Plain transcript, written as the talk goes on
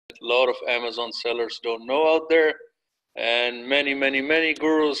a lot of Amazon sellers don't know out there, and many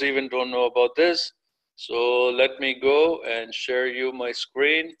gurus even don't know about this. So let me go and share you my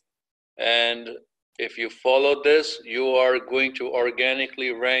screen, and if you follow this, you are going to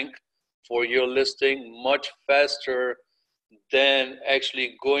organically rank for your listing much faster than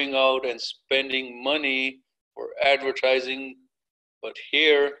actually going out and spending money for advertising. But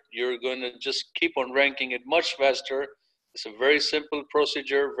here, you're going to just keep on ranking it much faster. It's a very simple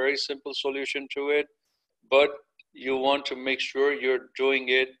procedure, very simple solution to it, but you want to make sure you're doing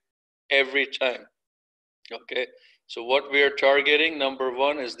it every time. Okay, so what we are targeting, number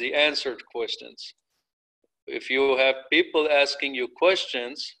one, is the answered questions. If you have people asking you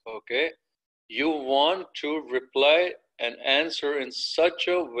questions, okay, you want to reply and answer in such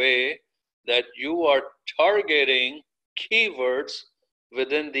a way that you are targeting keywords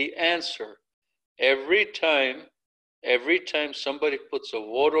within the answer. Every time somebody puts a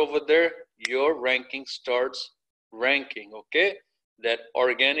word over there, your ranking starts ranking, okay? That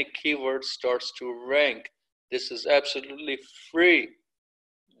organic keyword starts to rank. This is absolutely free.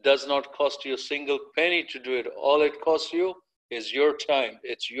 Does not cost you a single penny to do it. All it costs you is your time.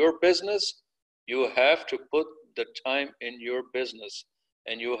 It's your business. You have to put the time in your business,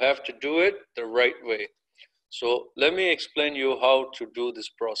 and you have to do it the right way. So let me explain you how to do this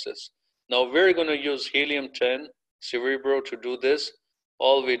process. Now we're going to use Helium-10 Cerebro to do this.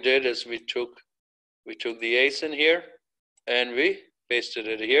 All we did is we took the ASIN here and we pasted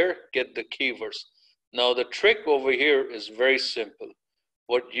it here, get the keywords. Now the trick over here is very simple.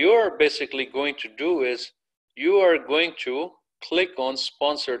 What you are basically going to do is you are going to click on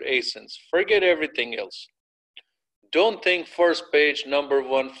sponsored ASINs. Forget everything else. Don't think first page, number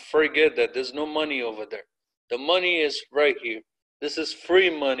one, forget that. There's no money over there. The money is right here. This is free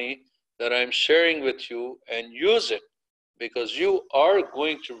money that I'm sharing with you, and use it, because you are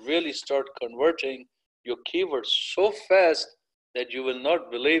going to really start converting your keywords so fast that you will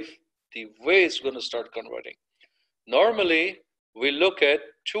not believe the way it's going to start converting. Normally, we look at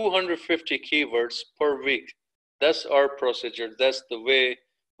 250 keywords per week. That's our procedure. That's the way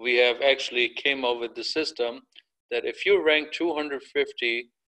we have actually came up with the system, that if you rank 250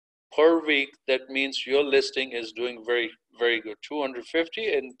 per week, that means your listing is doing very, very good.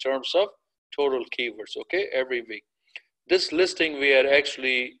 250 in terms of total keywords, okay, every week. This listing, we had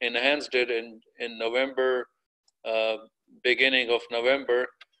actually enhanced it in November, beginning of November.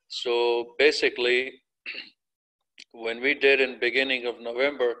 So basically, when we did in beginning of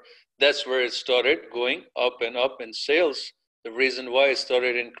November, that's where it started going up and up in sales. The reason why it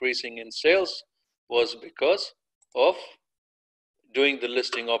started increasing in sales was because of doing the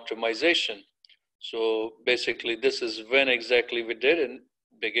listing optimization. So basically, this is when exactly we did in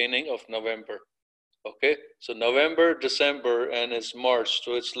beginning of November. Okay, so November, December, and it's March,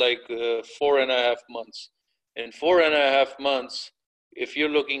 so it's like 4.5 months. In 4.5 months, if you're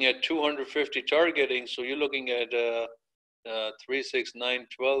looking at 250 targeting, so you're looking at 3, 6, 9,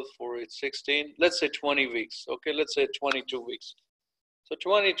 12, 4, 8, 16, let's say 20 weeks. Okay, let's say 22 weeks. So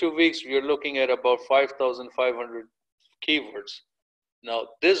 22 weeks, you're looking at about 5,500 keywords. Now,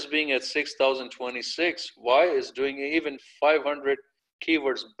 this being at 6,026, why is doing even 500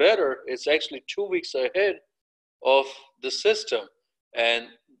 keywords better? It's actually 2 weeks ahead of the system. And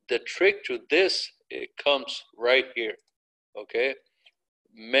the trick to this, it comes right here, okay?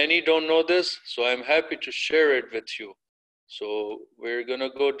 Many don't know this, so I'm happy to share it with you. So we're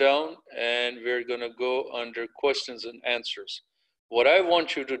gonna go down and we're gonna go under questions and answers. What I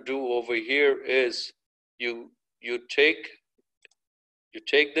want you to do over here is you take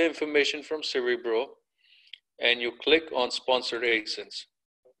the information from Cerebro and you click on sponsored ASINs.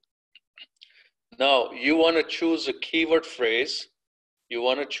 Now you want to choose a keyword phrase. You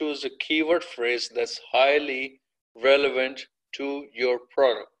want to choose a keyword phrase that's highly relevant to your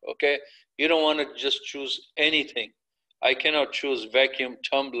product, okay? You don't want to just choose anything. I cannot choose vacuum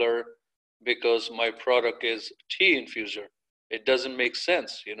tumbler because my product is tea infuser. It doesn't make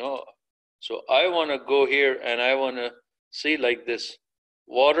sense, you know? So I want to go here and I want to see like this.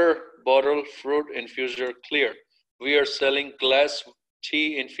 Water bottle fruit infuser clear. We are selling glass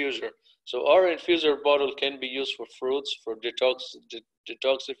tea infuser. So our infuser bottle can be used for fruits, for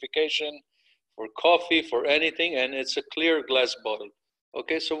detoxification, for coffee, for anything, and it's a clear glass bottle.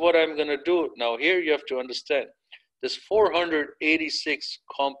 Okay, so what I'm gonna do now, here you have to understand, there's 486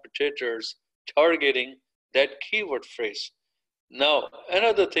 competitors targeting that keyword phrase. Now,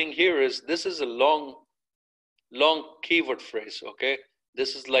 another thing here is this is a long keyword phrase, okay?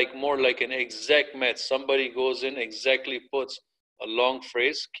 This is like more like an exact match. Somebody goes in, exactly puts a long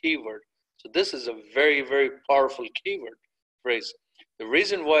phrase, keyword. So this is a very, very powerful keyword phrase. The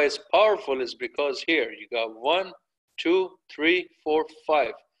reason why it's powerful is because here you got 1, 2, 3, 4,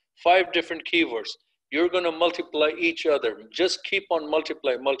 5. 5 different keywords. You're going to multiply each other. Just keep on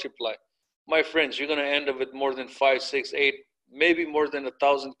multiply. My friends, you're going to end up with more than 5, 6, 8, maybe more than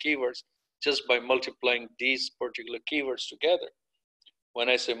 1,000 keywords just by multiplying these particular keywords together. When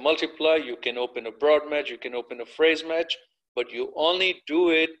I say multiply, you can open a broad match, you can open a phrase match, but you only do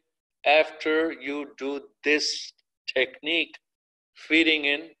it after you do this technique, feeding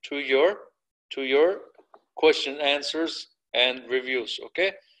in to your question answers and reviews.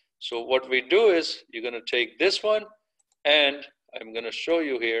 Okay, so what we do is you're going to take this one, and I'm going to show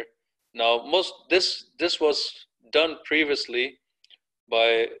you here. Now this was done previously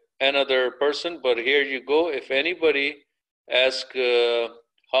by another person, but here you go. If anybody asks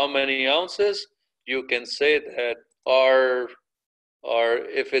how many ounces, you can say that or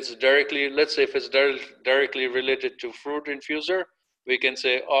if it's directly, let's say if it's directly related to fruit infuser, we can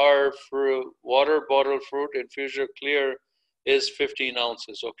say our water bottle fruit infuser clear is 15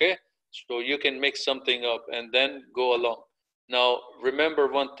 ounces. Okay, so you can mix something up and then go along. Now remember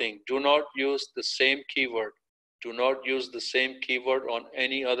one thing, do not use the same keyword. Do not use the same keyword on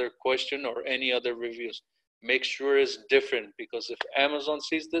any other question or any other reviews. Make sure it's different, because if Amazon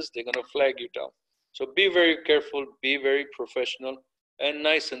sees this, they're going to flag you down. So be very careful, be very professional, and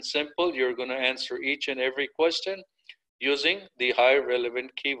nice and simple. You're going to answer each and every question using the high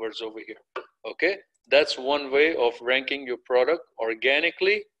relevant keywords over here. Okay, that's one way of ranking your product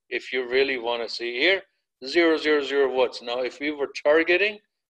organically. If you really want to see here, 000 watts. Now, if we were targeting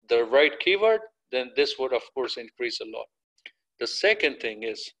the right keyword, then this would of course increase a lot. The second thing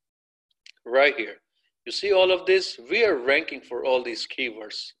is right here. You see all of this? We are ranking for all these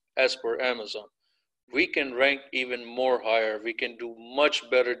keywords as per Amazon. We can rank even more higher. We can do much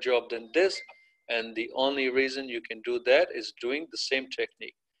better job than this. And the only reason you can do that is doing the same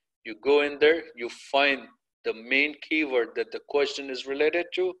technique. You go in there, you find the main keyword that the question is related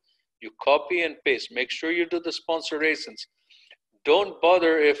to, you copy and paste. Make sure you do the sponsorations. Don't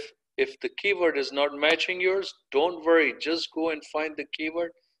bother if the keyword is not matching yours. Don't worry, just go and find the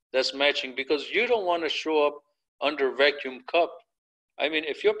keyword that's matching, because you don't want to show up under vacuum cup. I mean,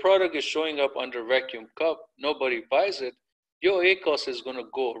 if your product is showing up under vacuum cup, nobody buys it, your ACOS is going to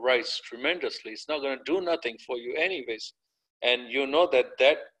go rise tremendously. It's not going to do nothing for you anyways. And you know that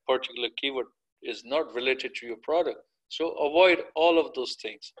that particular keyword is not related to your product. So avoid all of those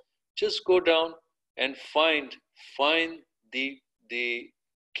things. Just go down and find the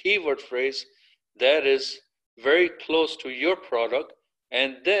keyword phrase that is very close to your product,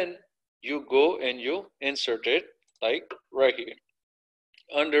 and then you go and you insert it like right here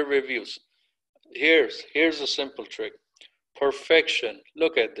under reviews. Here's a simple trick. Perfection.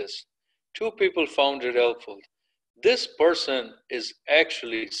 Look at this. 2 people found it helpful. This person is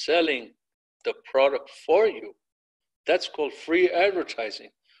actually selling the product for you. That's called free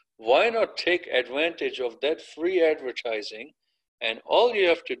advertising. Why not take advantage of that free advertising? And all you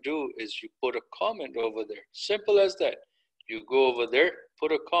have to do is you put a comment over there. Simple as that. You go over there,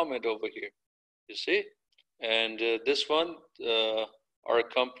 put a comment over here. You see? And this one, our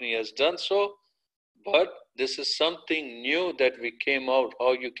company has done so. But this is something new that we came out,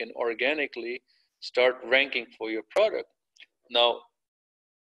 how you can organically start ranking for your product. Now,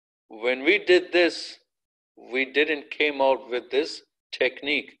 when we did this, we didn't came out with this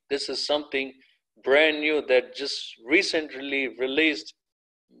technique. This is something brand new that just recently released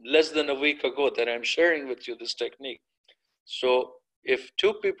less than a week ago that I'm sharing with you this technique. So if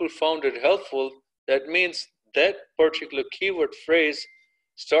 2 people found it helpful, that means that particular keyword phrase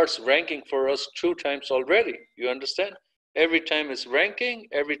starts ranking for us 2 times already. You understand? Every time it's ranking,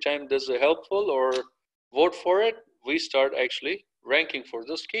 every time there's a helpful or vote for it, we start actually ranking for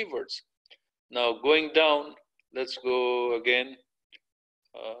those keywords. Now going down, let's go again.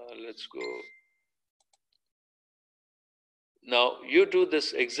 Let's go. Now you do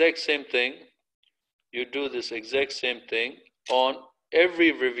this exact same thing. You do this exact same thing on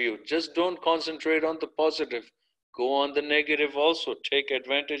every review. Just don't concentrate on the positive. Go on the negative also. Take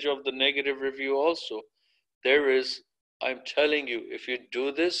advantage of the negative review also. I'm telling you, if you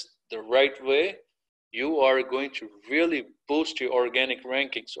do this the right way, you are going to really boost your organic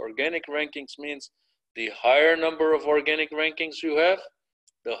rankings. Organic rankings means the higher number of organic rankings you have,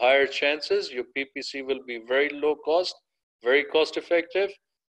 the higher chances your PPC will be very low cost, very cost effective,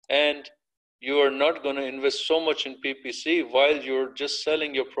 and you are not going to invest so much in PPC while you're just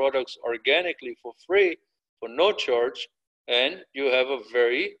selling your products organically for free, for no charge, and you have a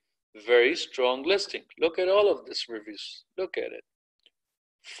very, very strong listing. Look at all of these reviews. Look at it.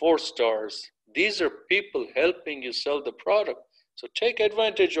 4 stars. These are people helping you sell the product. So take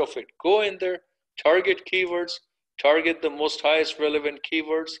advantage of it. Go in there, target keywords, target the most highest relevant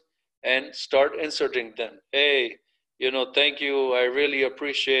keywords, and start inserting them. Hey, thank you. I really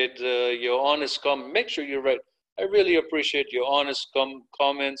appreciate your honest comment. Make sure you write, I really appreciate your honest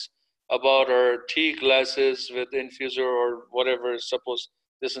comments about our tea glasses with infuser or whatever. Suppose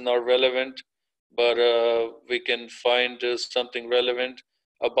this is not relevant, but we can find something relevant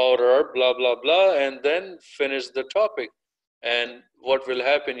about our blah, blah, blah, and then finish the topic. And what will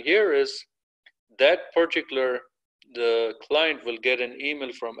happen here is that the client will get an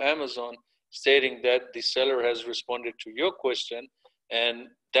email from Amazon stating that the seller has responded to your question, and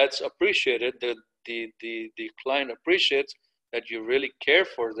that's appreciated. The client appreciates that you really care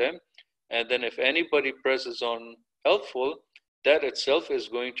for them, and then if anybody presses on helpful, that itself is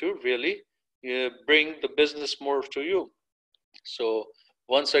going to really bring the business more to you. So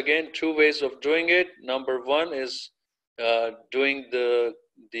once again, two ways of doing it. Number one is doing the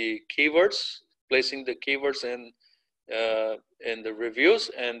keywords, placing the keywords in the reviews,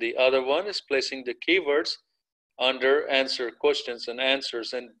 and the other one is placing the keywords under answer questions and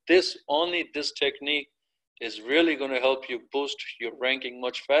answers. And this technique is really going to help you boost your ranking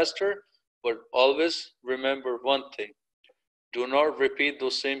much faster. But always remember one thing: do not repeat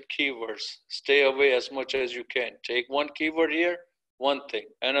those same keywords. Stay away as much as you can. Take one keyword here, one thing,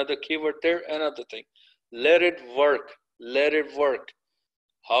 another keyword there, another thing. Let it work. Let it work.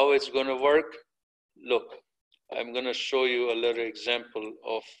 How it's going to work? Look, I'm going to show you a little example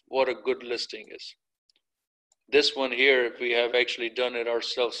of what a good listing is. This one here, we have actually done it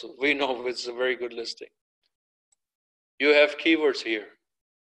ourselves, so we know it's a very good listing. You have keywords here,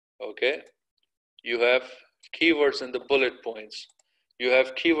 okay? You have keywords in the bullet points. You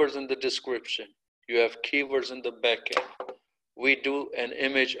have keywords in the description. You have keywords in the backend. We do an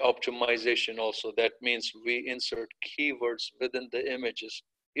image optimization also. That means we insert keywords within the images.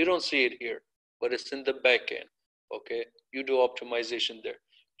 You don't see it here, but it's in the backend, okay? You do optimization there.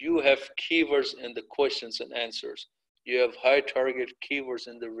 You have keywords in the questions and answers. You have high target keywords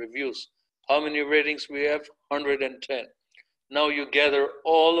in the reviews. How many ratings we have? 110. Now you gather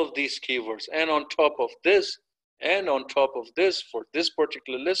all of these keywords, and on top of this, for this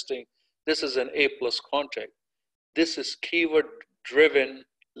particular listing, this is an A+ contact. This is keyword driven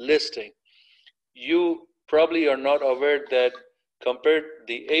listing. You probably are not aware that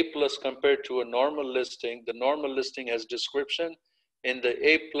the A+ compared to a normal listing, the normal listing has description. In the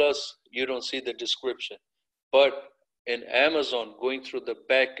A+, you don't see the description. But in Amazon, going through the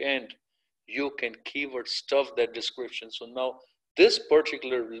back end, you can keyword stuff that description. So now this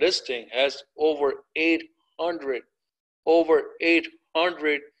particular listing has over 800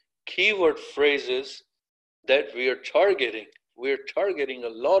 keyword phrases that we are targeting. We're targeting a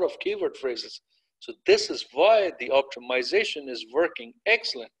lot of keyword phrases. So this is why the optimization is working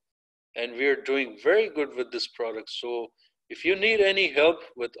excellent. And we're doing very good with this product. So if you need any help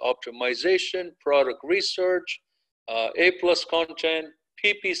with optimization, product research, A+ content,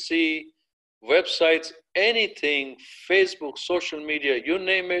 PPC, websites, anything, Facebook, social media, you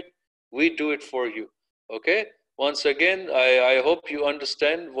name it, we do it for you, okay? Once again, I hope you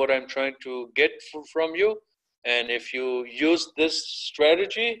understand what I'm trying to get from you. And if you use this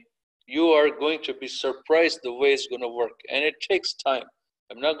strategy, you are going to be surprised the way it's going to work. And it takes time.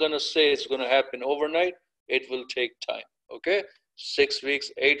 I'm not going to say it's going to happen overnight. It will take time, okay? 6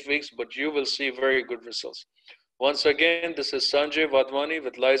 weeks, 8 weeks, but you will see very good results. Once again, this is Sanjay Wadhwani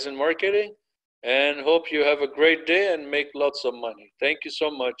with Liazon Marketing, and hope you have a great day and make lots of money. Thank you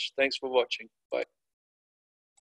so much. Thanks for watching. Bye.